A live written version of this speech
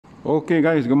Okay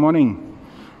guys, good morning.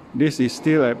 This is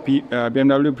still a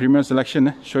BMW Premium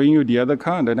Selection, showing you the other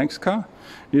car, the next car.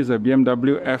 This is a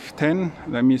BMW F10.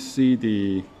 Let me see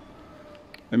the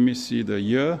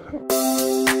year.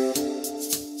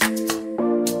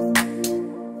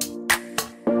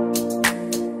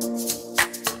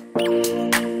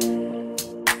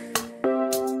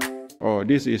 Oh,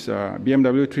 this is a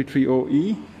BMW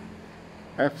 330E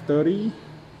F30.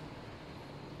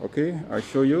 Okay, I'll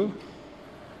show you.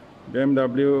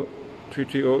 BMW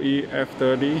 330E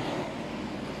F30.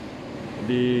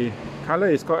 The color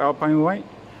is called Alpine White.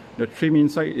 The trim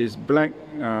inside is black.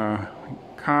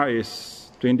 Car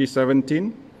is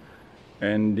 2017,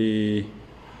 and the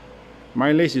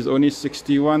mileage is only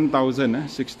 61,000.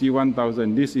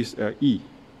 61,000. This is a E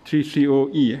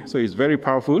 330E, so it's very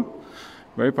powerful.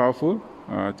 Very powerful.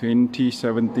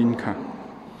 2017 car.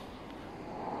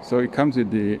 So it comes with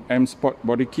the M Sport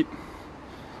body kit.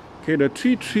 Okay, the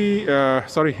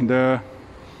the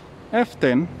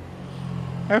F10,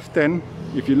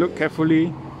 if you look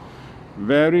carefully,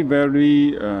 very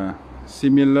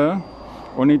similar.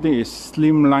 Only thing is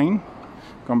slimline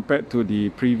compared to the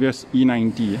previous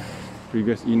E90.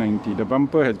 The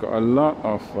bumper has got a lot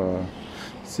of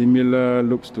similar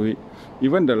looks to it.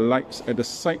 Even the lights at the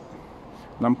side,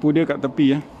 lampu dia kat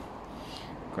tepi,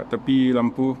 kat tepi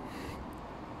lampu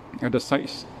at the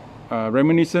sides.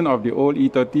 Reminiscent of the old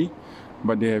E30,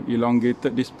 but they have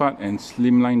elongated this part and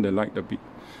slimlined the light a bit.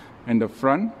 And the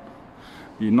front,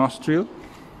 the nostril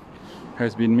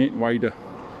has been made wider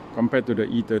compared to the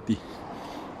E30.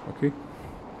 Okay,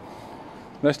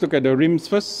 let's look at the rims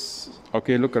first.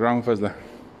 Okay, look around first lah.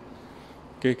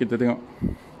 Okay, kita tengok.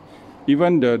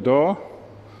 Even the door,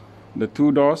 the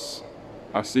two doors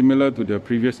are similar to the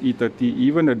previous E30.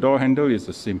 Even the door handle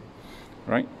is the same,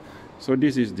 right? So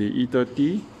this is the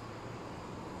E30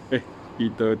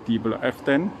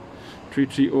 F10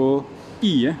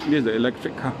 330E. This is the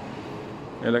electric car.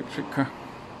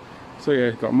 So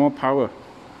it has got more power,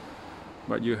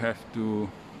 but you have to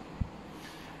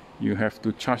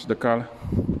charge the car.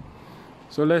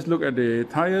 So let's look at the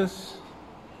tires.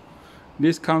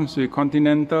 This comes with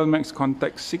Continental Max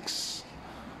Contact 6.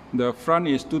 The front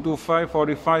is 225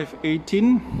 45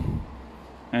 18,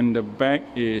 and the back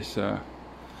is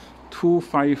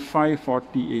 255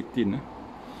 40 18.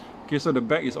 Okay, so the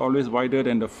back is always wider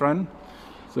than the front.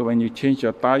 So when you change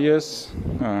your tires,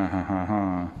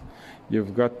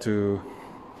 you've got to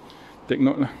take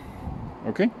note.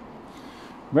 Okay,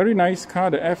 very nice car.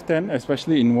 The F10,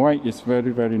 especially in white, is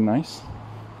very nice.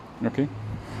 Okay,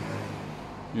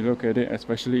 you look at it,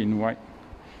 especially in white,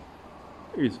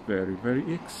 it's very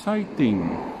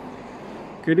exciting.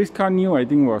 Okay, this car new, I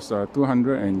think, was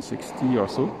 260 or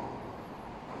so.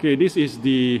 Okay, this is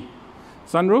the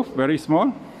sunroof, very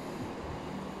small.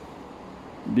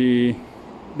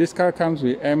 This car comes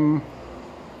with M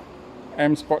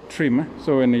Sport trim.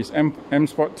 So when it's M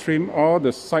Sport trim, all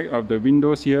the side of the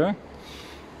windows here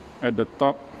at the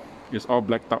top is all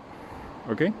black top.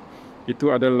 Okay,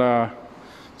 itu adalah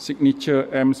signature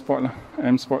M Sport lah,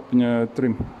 M Sport punya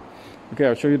trim. Okay,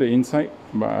 I'll show you the inside,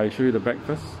 but I'll show you the back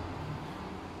first.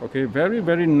 Okay,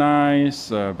 very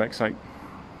nice backside.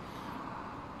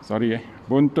 Sorry,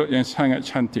 buntut yang sangat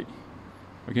cantik.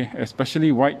 Okay,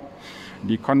 especially white.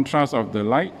 The contrast of the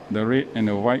light, the red and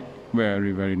the white,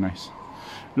 very nice.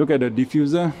 Look at the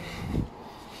diffuser.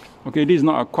 Okay, this is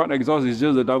not a quad exhaust, it's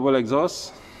just a double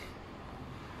exhaust.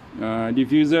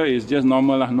 Diffuser is just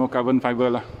normal lah, no carbon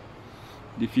fiber lah.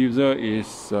 Diffuser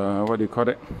is what do you call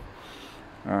it?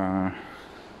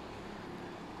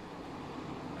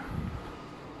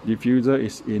 Diffuser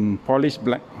is in polished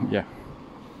black. Yeah.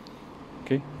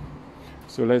 Okay.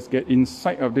 So let's get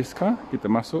inside of this car. Kita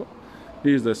masuk.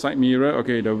 This is the side mirror.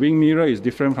 Okay, the wing mirror is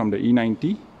different from the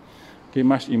E90. Okay,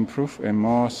 much improved and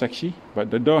more sexy. But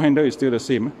the door handle is still the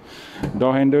same.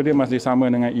 Door handle dia masih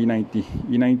sama dengan E90.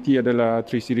 E90 adalah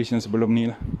 3 series yang sebelum ni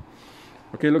lah.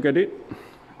 Okay, look at it.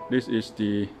 This is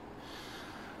the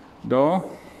door.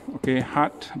 Okay,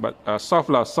 hard but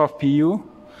soft lah, soft PU.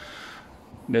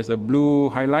 There's a blue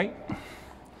highlight.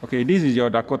 Okay, this is your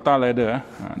Dakota leather.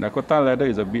 Dakota leather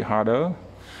is a bit harder.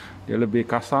 Dia lebih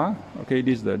kasar. Okay,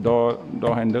 this is the door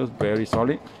handles, very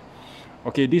solid.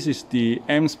 Okay, this is the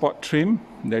M Sport trim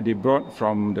that they brought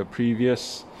from the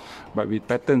previous, but with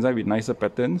patterns, with nicer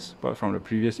patterns, but from the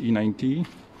previous E90.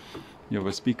 You have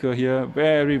a speaker here,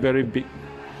 very big.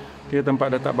 Okay,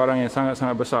 tempat letak barang yang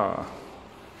sangat besar.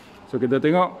 So kita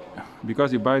tengok, because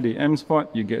you buy the M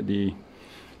Sport, you get the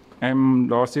M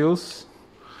door sills.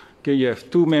 Okay, you have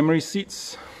 2 memory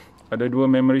seats. Ada 2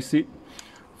 memory seat.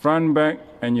 Front, back,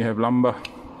 and you have lumbar.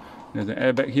 There's an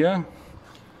airbag here.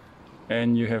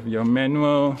 and you have your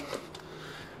manual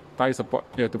tire support.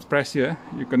 You have to press here,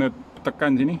 you kena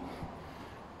tekan sini,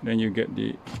 then you get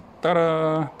the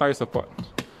tada tire support.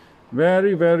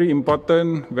 Very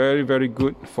important, very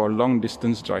good for long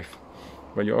distance drive,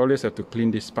 but you always have to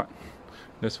clean this part.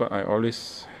 That's what I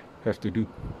always have to do.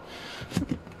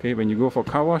 Okay, when you go for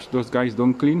car wash, those guys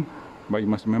don't clean, but you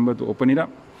must remember to open it up.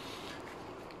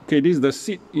 Okay, this is the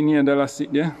seat. Ini adalah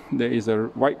seat dia. There is a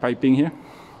white piping here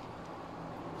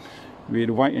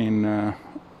with white and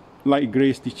light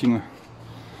grey stitching.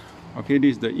 Okay,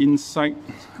 this is the inside.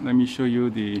 Let me show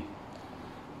you the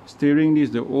steering.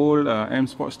 This is the old M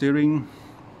Sport steering.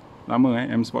 Lama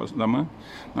M Sport lama.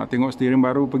 Nak tengok steering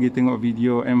baru, pergi tengok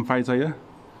video M5 saya.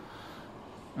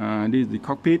 This is the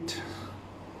cockpit.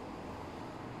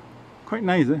 Quite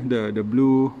nice, the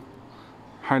blue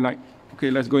highlight.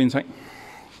 Okay, let's go inside.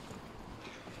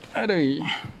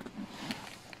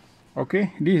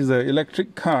 Okay, this is the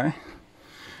electric car.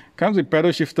 Comes with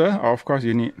pedal shifter. Of course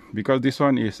you need, because this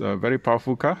one is a very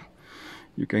powerful car.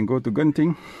 You can go to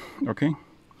Genting. Okay,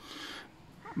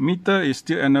 meter is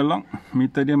still analog.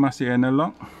 Meter dia masih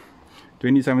analog.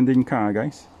 2017 car,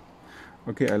 guys.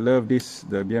 Okay, I love this,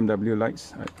 the BMW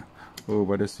lights. Oh,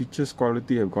 but the switches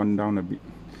quality have gone down a bit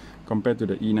compared to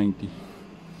the E90.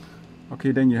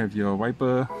 Okay, then you have your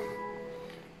wiper,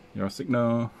 your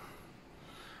signal.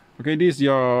 Okay, this is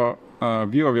your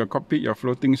view of your cockpit, your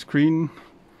floating screen.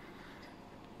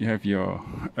 You have your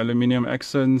aluminium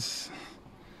accents,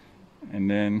 and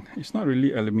then it's not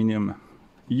really aluminium.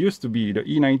 It used to be, the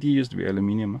E90 used to be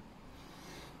aluminium.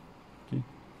 Okay,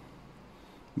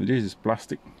 this is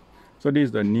plastic. So this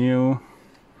is the new,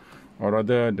 or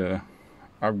rather the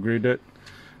upgraded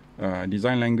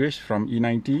design language from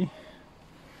E90.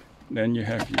 Then you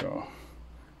have your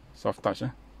soft touch,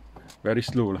 very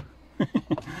slow.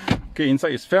 Okay,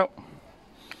 inside is felt.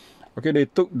 Okay, they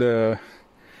took the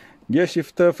gear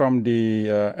shifter from the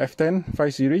F10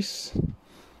 5 series.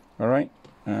 Alright,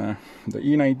 the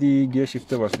E90 gear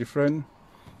shifter was different.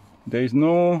 There is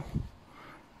no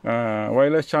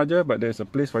wireless charger, but there's a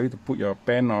place for you to put your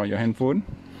pen or your handphone.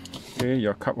 Okay,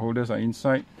 your cup holders are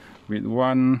inside with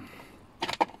one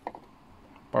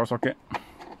power socket.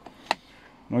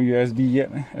 No USB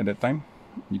yet at that time.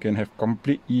 You can have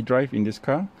complete e-drive in this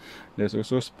car. There's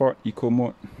also sport eco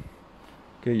mode.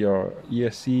 Okay, your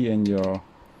ESC and your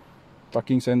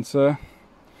parking sensor,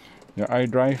 your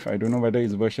iDrive. I don't know whether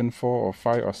it's version 4 or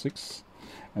 5 or 6.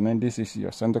 And then this is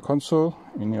your center console.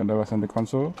 Ini adalah center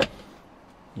console.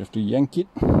 You have to yank it.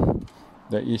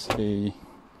 There is a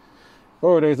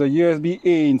there's a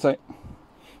USB-A inside.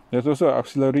 There's also an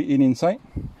auxiliary in inside.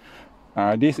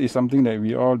 This is something that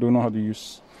we all don't know how to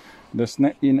use. The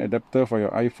snap-in adapter for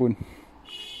your iPhone.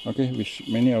 Okay, which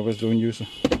many of us don't use.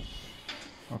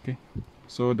 Okay,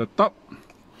 so the top,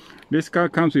 this car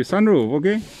comes with sunroof.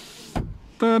 Okay,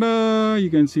 ta-da! You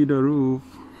can see the roof.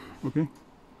 Okay,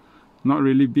 not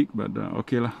really big, but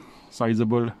okay lah,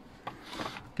 sizable.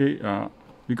 Okay,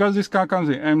 because this car comes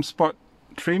with M Sport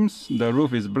trims, the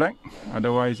roof is black.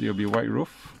 Otherwise, it'll be white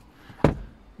roof.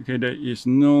 Okay, there is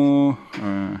no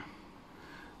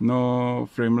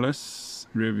frameless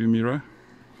rear view mirror.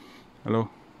 Hello,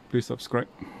 please subscribe.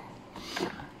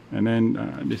 And then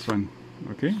this one.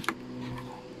 Okay,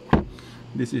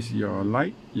 this is your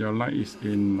light. Your light is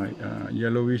in like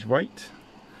yellowish white,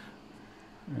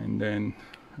 and then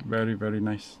very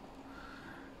nice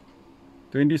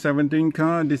 2017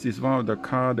 car. This is one of the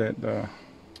car that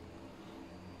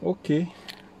okay,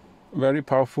 very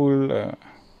powerful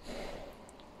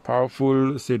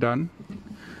sedan.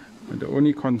 The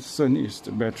only concern is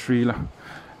the battery lah.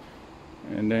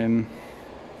 And then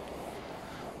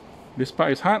this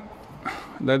part is hard,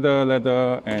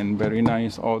 leather, and very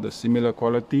nice. All the similar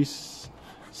qualities,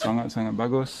 sangat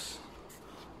bagus.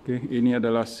 Okay, ini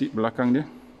adalah seat belakang dia.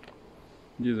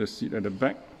 This is the seat at the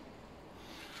back.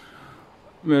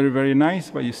 Very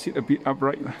nice, but you sit a bit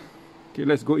upright lah. Okay,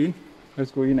 let's go in.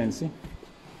 Let's go in and see.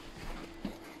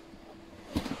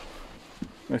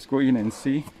 Let's go in and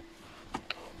see.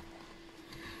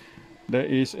 There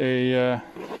is a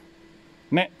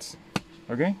net.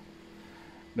 Okay,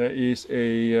 there is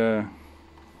a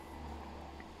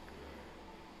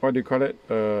what do you call it,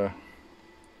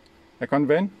 aircon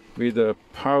vent with a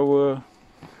power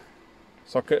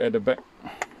socket at the back.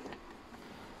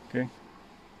 Okay,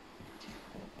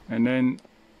 and then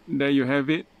there you have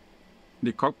it,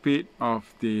 the cockpit of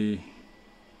the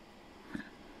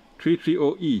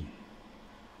 330E.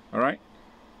 Alright,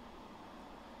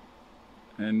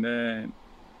 and then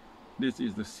this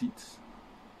is the seats.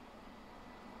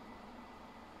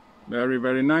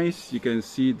 Very nice. You can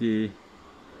see the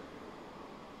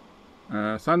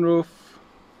sunroof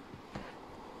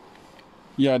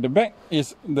Yeah, the back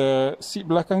is, the seat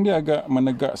belakang dia agak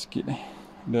menegak sikit.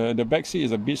 The back seat is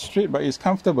a bit straight, but it's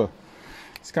comfortable.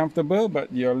 It's comfortable,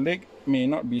 but your leg may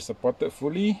not be supported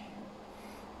fully.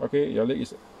 Okay, your leg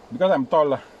is, because I'm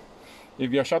tall lah.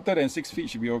 If you're shorter than 6 feet,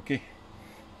 should be okay.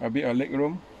 A bit of leg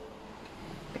room,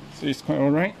 so it's quite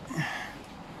alright.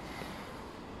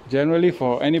 Generally,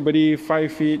 for anybody 5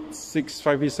 feet 6,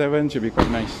 5 feet 7 should be quite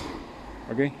nice.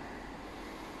 Okay,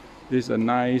 this is a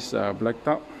nice black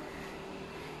top.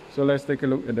 So let's take a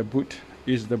look at the boot.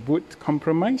 Is the boot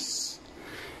compromised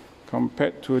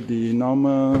compared to the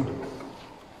normal?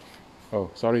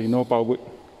 Oh, sorry, no power boot.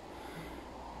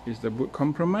 Is the boot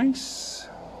compromised?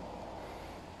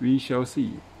 We shall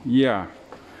see. Yeah,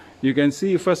 you can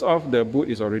see first off the boot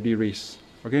is already raised.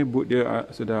 Okay, boot dia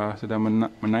sudah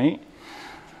menaik,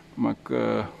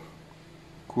 maka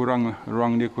kurang,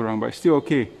 ruang dia kurang, but still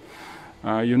okay.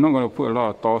 You're not going to put a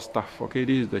lot of tall stuff. Okay,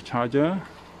 this is the charger.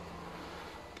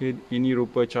 Okay, ini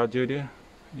rupa charger dia.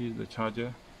 This is the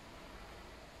charger.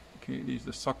 Okay, this is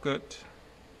the socket.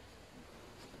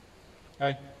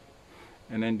 Hi.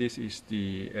 And then this is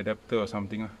the adapter or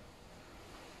something.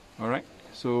 Alright,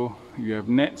 so you have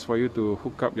nets for you to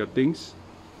hook up your things.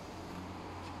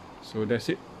 So that's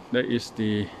it. That is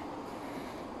the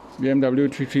BMW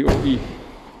 330E.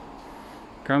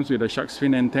 Comes with a shark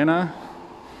fin antenna.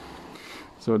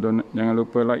 So jangan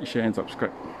lupa like, share and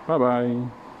subscribe. Bye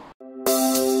bye.